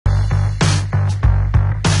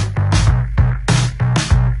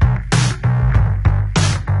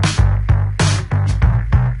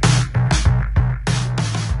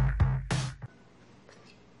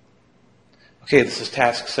Okay, this is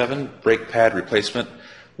task 7, brake pad replacement,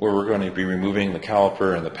 where we're going to be removing the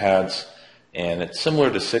caliper and the pads. And it's similar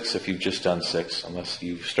to 6 if you've just done 6, unless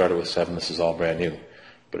you've started with 7, this is all brand new.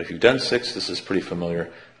 But if you've done 6, this is pretty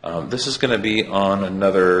familiar. This is going to be on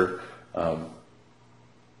another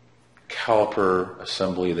caliper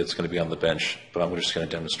assembly that's going to be on the bench, but I'm just going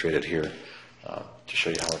to demonstrate it here to show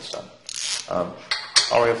you how it's done.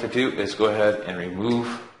 All we have to do is go ahead and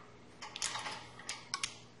remove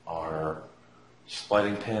our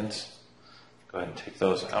sliding pins. Go ahead and take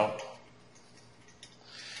those out.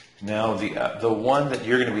 Now the one that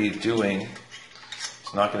you're going to be doing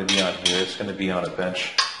is not going to be on here. It's going to be on a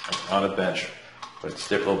bench, but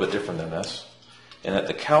it's a little bit different than this. And that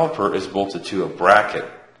the caliper is bolted to a bracket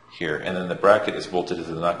here, and then the bracket is bolted to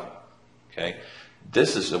the knuckle. Okay,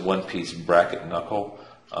 this is a one-piece bracket knuckle,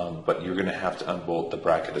 but you're going to have to unbolt the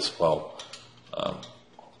bracket as well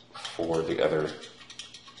for the other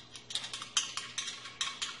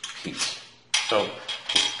piece. So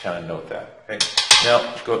just kind of note that. Okay.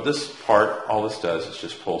 Now, this part, all this does is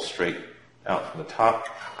just pull straight out from the top.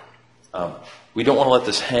 We don't want to let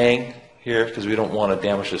this hang here because we don't want to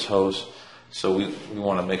damage this hose. So we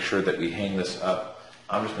want to make sure that we hang this up.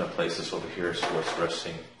 I'm just going to place this over here so it's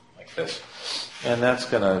resting like this. And that's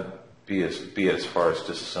going to be as far as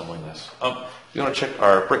disassembling this. You want to check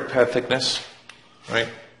our brake pad thickness, right?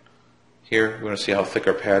 Here, we want to see how thick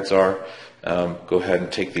our pads are. Go ahead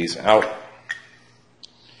and take these out.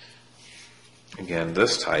 Again,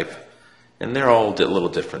 this type, and they're all a little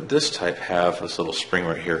different. This type have this little spring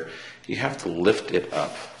right here. You have to lift it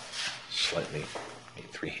up slightly, maybe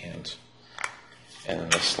 3 hands, and then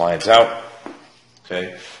this slides out.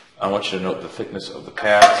 Okay, I want you to note the thickness of the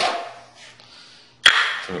pads,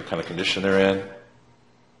 so what kind of condition they're in.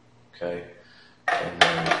 Okay, and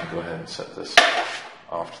then you can go ahead and set this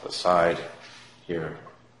off to the side here,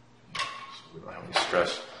 so we don't have any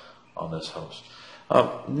stress on this hose.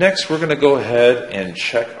 Next, we're going to go ahead and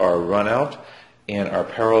check our runout and our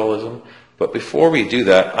parallelism. But before we do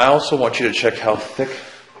that, I also want you to check how thick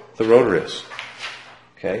the rotor is.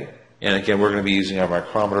 Okay? And again, we're going to be using our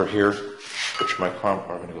micrometer here. Put your micrometer,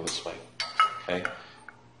 we're going to go this way. Okay?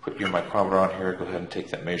 Put your micrometer on here, go ahead and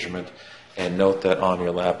take that measurement, and note that on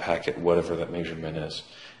your lab packet, whatever that measurement is.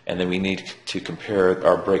 And then we need to compare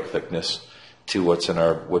our brake thickness to what's in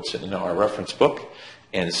our reference book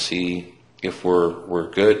and see if we're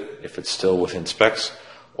good, if it's still within specs,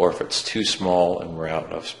 or if it's too small and we're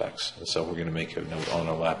out of specs. And so we're going to make a note on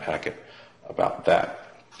our lab packet about that.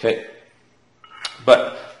 Okay,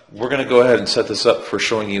 but we're going to go ahead and set this up for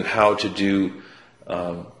showing you how to do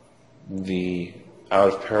the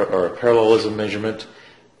parallelism measurement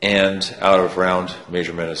and out of round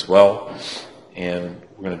measurement as well. And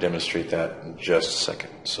we're going to demonstrate that in just a second.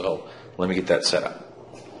 So let me get that set up.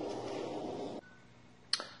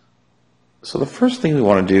 So the first thing we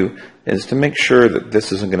want to do is to make sure that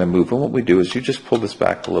this isn't going to move. And what we do is you just pull this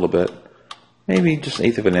back a little bit, maybe just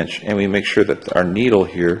 1/8 of an inch, and we make sure that our needle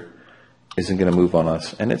here isn't going to move on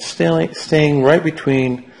us. And it's staying right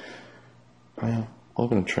between, well, I'm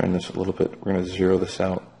going to turn this a little bit. We're going to zero this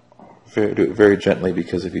out. Do it very gently,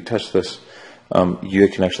 because if you touch this, you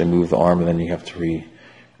can actually move the arm, and then you have to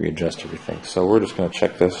readjust everything. So we're just going to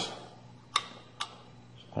check this.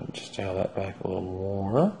 Just dial that back a little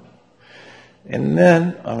more. And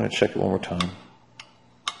then I'm going to check it one more time.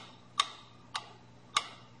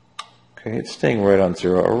 Okay, it's staying right on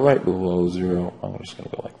 0 or right below 0. I'm just going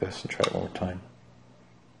to go like this and try it one more time.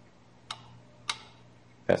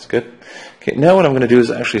 That's good. Okay, now what I'm going to do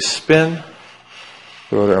is actually spin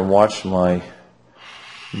the rotor and watch my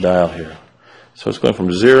dial here. So it's going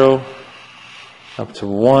from 0 up to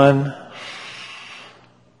 1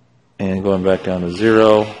 and going back down to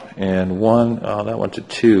 0 and 1. Oh, that went to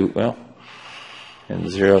 2. Well, and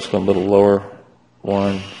 0, it's going a little lower,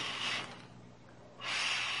 1.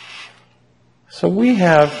 So we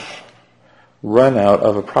have run out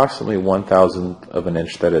of approximately 1/1000th of an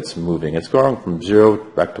inch that it's moving. It's going from 0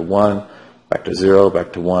 back to 1, back to 0,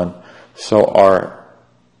 back to 1. So our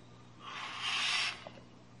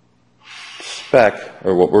spec,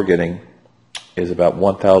 or what we're getting, is about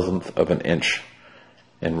 1/1000th of an inch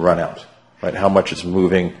in run out. Right? How much it's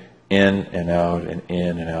moving in and out and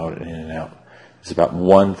in and out and in and out. It's about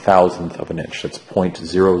 1/1000th of an inch. That's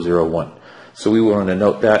 0.001. So we want to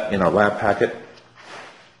note that in our lab packet.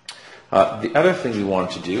 The other thing we wanted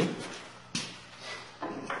to do, I'm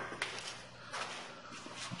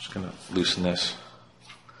just going to loosen this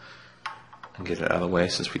and get it out of the way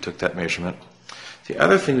since we took that measurement. The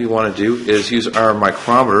other thing we want to do is use our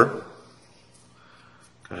micrometer.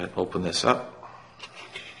 Go ahead and open this up.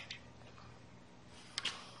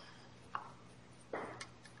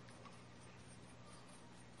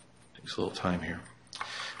 Takes a little time here.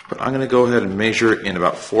 But I'm going to go ahead and measure it in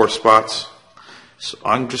about 4 spots. So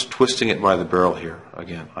I'm just twisting it by the barrel here.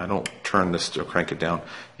 Again, I don't turn this to crank it down.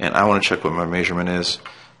 And I want to check what my measurement is.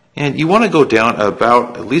 And you want to go down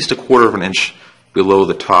about at least 1/4 of an inch below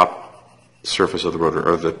the top surface of the rotor,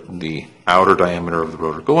 or the outer diameter of the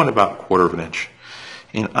rotor. Go on about 1/4 of an inch.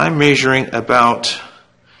 And I'm measuring about,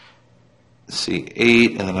 let's see,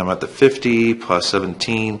 8, and then I'm at the 50 plus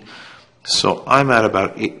 17. So I'm at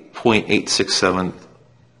about 0.867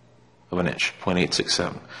 of an inch,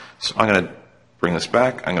 0.867. So I'm going to bring this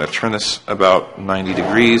back. I'm going to turn this about 90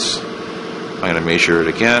 degrees. I'm going to measure it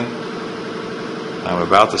again. I'm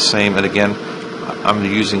about the same. And again, I'm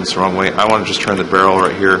using this the wrong way. I want to just turn the barrel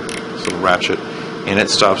right here, this little ratchet, and it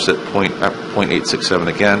stops at 0.867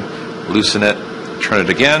 again. Loosen it, turn it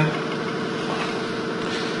again.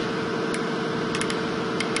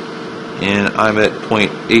 And I'm at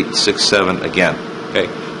 0.867 again. Okay,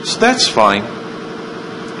 so that's fine.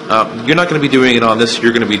 You're not going to be doing it on this.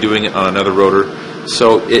 You're going to be doing it on another rotor.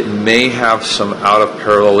 So it may have some out of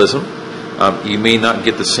parallelism. You may not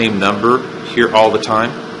get the same number here all the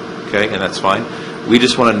time. Okay, and that's fine. We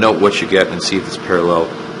just want to note what you get and see if it's parallel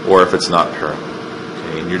or if it's not parallel.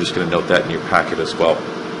 Okay, and you're just going to note that in your packet as well.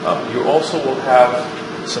 You also will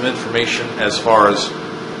have some information as far as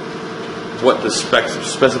what the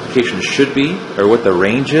specification should be, or what the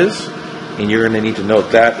range is, and you're going to need to note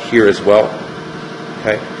that here as well.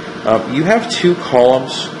 Okay, you have 2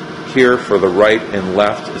 columns here for the right and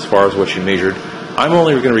left as far as what you measured. I'm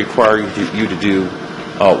only going to require you to do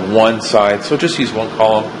one side, so just use one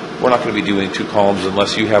column. We're not going to be doing 2 columns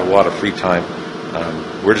unless you have a lot of free time.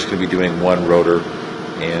 We're just going to be doing one rotor,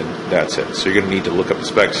 and that's it. So you're going to need to look up the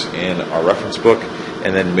specs in our reference book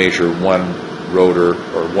and then measure one rotor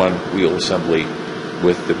or one wheel assembly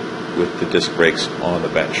with the disc brakes on the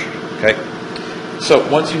bench. Okay. So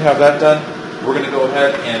once you have that done, we're going to go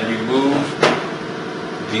ahead and remove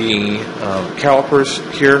the calipers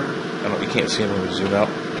here. I don't know, you can't see them when we zoom out.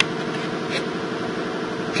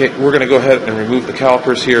 Okay, we're going to go ahead and remove the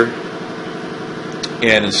calipers here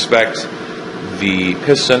and inspect the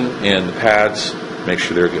piston and the pads, make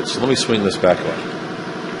sure they're good. So let me swing this back on.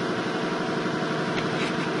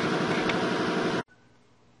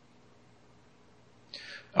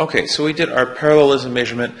 Okay, so we did our parallelism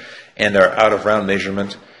measurement and our out of round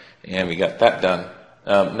measurement, and we got that done.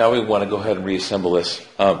 Now we want to go ahead and reassemble this.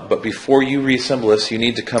 But before you reassemble this, you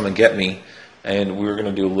need to come and get me, and we're going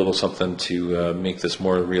to do a little something to make this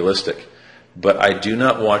more realistic. But I do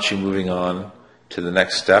not want you moving on to the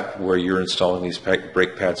next step where you're installing these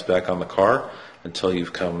brake pads back on the car until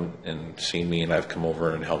you've come and seen me and I've come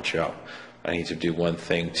over and helped you out. I need to do one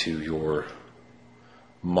thing to your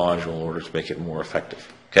module in order to make it more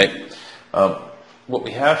effective. Okay, what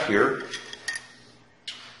we have here,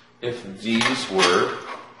 if these were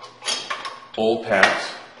old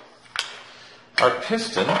pads, our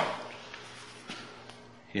piston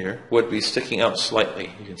here would be sticking out slightly.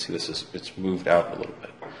 You can see it's moved out a little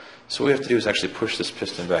bit. So what we have to do is actually push this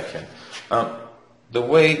piston back in. The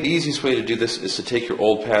easiest way to do this is to take your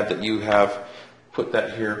old pad that you have, put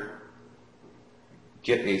that here,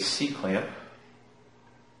 get a C-clamp,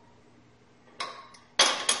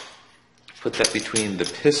 put that between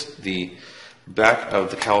the back of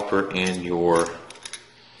the caliper and your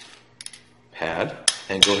pad,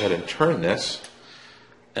 and go ahead and turn this,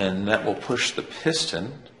 and that will push the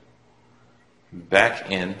piston back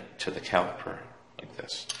into the caliper like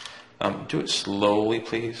this. Do it slowly,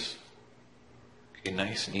 please. Okay,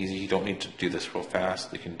 nice and easy. You don't need to do this real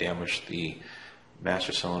fast. You can damage the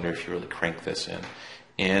master cylinder if you really crank this in.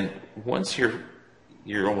 And once you're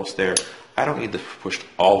almost there, I don't need this pushed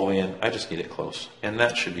all the way in. I just need it close, and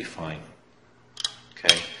that should be fine.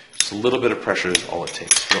 Okay, just a little bit of pressure is all it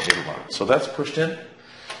takes. You don't need a lot. So that's pushed in.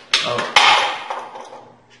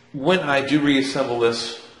 When I do reassemble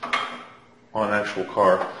this on an actual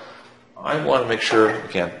car, I want to make sure,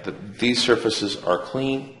 again, that these surfaces are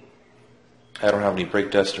clean. I don't have any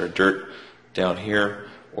brake dust or dirt down here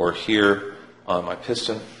or here on my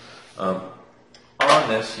piston. On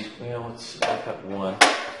this, let's see, I've got one.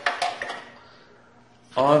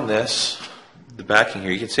 On this, the backing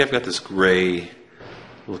here, you can see I've got this gray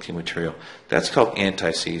looking material. That's called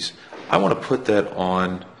anti-seize. I want to put that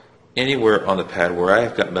on anywhere on the pad where I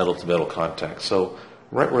have got metal to metal contact. So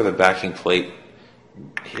right where the backing plate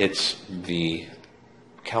hits the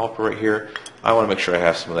caliper right here, I want to make sure I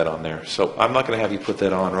have some of that on there. So I'm not going to have you put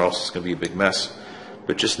that on or else it's going to be a big mess.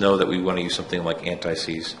 But just know that we want to use something like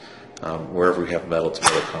anti-seize wherever we have metal to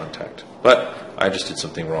metal contact. But I just did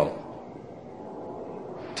something wrong.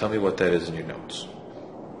 Tell me what that is in your notes.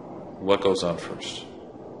 What goes on first?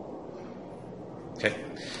 Okay,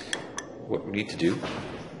 what we need to do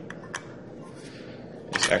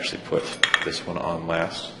is actually put this one on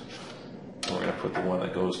last. And we're going to put the one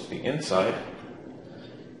that goes to the inside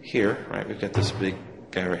here, right? We've got this big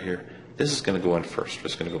guy right here. This is going to go in first.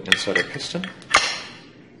 It's going to go inside our piston.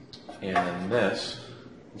 And then this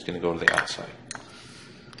is going to go to the outside.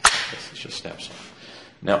 This just snaps on.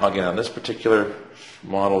 Now, again, on this particular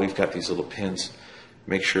model, we've got these little pins.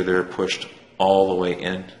 Make sure they're pushed all the way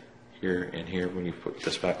in here and here when you put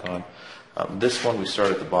this back on. This one, we start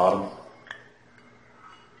at the bottom.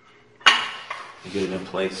 You get it in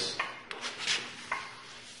place.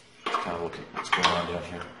 Kind of look at what's going on down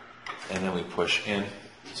here. And then we push in.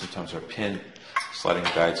 Sometimes our pin sliding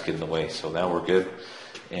guides get in the way. So now we're good.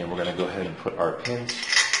 And we're going to go ahead and put our pins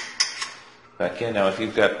back in. Now, if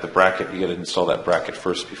you've got the bracket, you got to install that bracket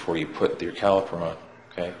first before you put your caliper on.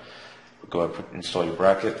 Okay. Go ahead and install your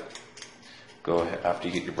bracket. Go ahead after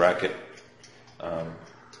you get your bracket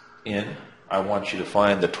in. I want you to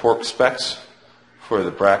find the torque specs for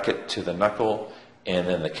the bracket to the knuckle, and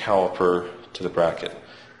then the caliper to the bracket.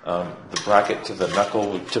 The bracket to the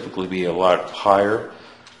knuckle would typically be a lot higher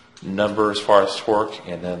number as far as torque,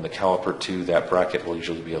 and then the caliper to that bracket will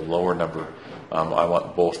usually be a lower number. I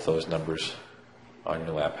want both those numbers on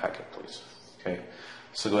your lab packet, please. Okay,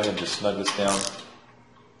 so go ahead and just snug this down.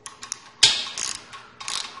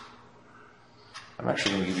 I'm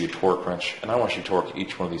actually going to give you a torque wrench, and I want you to torque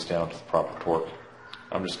each one of these down to the proper torque.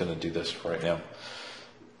 I'm just going to do this right now.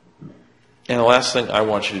 And the last thing I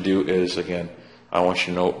want you to do is, again, I want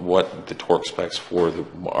you to know what the torque specs for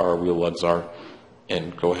our wheel lugs are,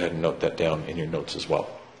 and go ahead and note that down in your notes as well.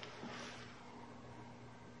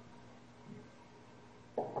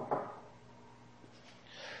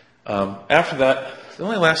 After that, the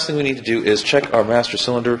only last thing we need to do is check our master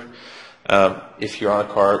cylinder. If you're on a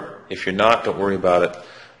cart, if you're not, don't worry about it.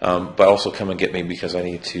 But also come and get me because I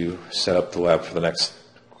need to set up the lab for the next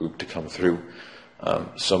group to come through.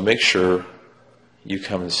 So make sure you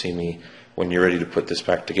come and see me when you're ready to put this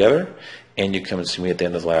back together, and you come and see me at the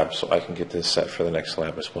end of the lab so I can get this set for the next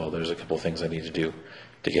lab as well. There's a couple of things I need to do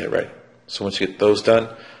to get it ready. So once you get those done,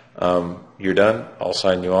 you're done. I'll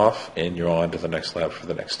sign you off, and you're on to the next lab for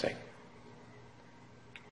the next day.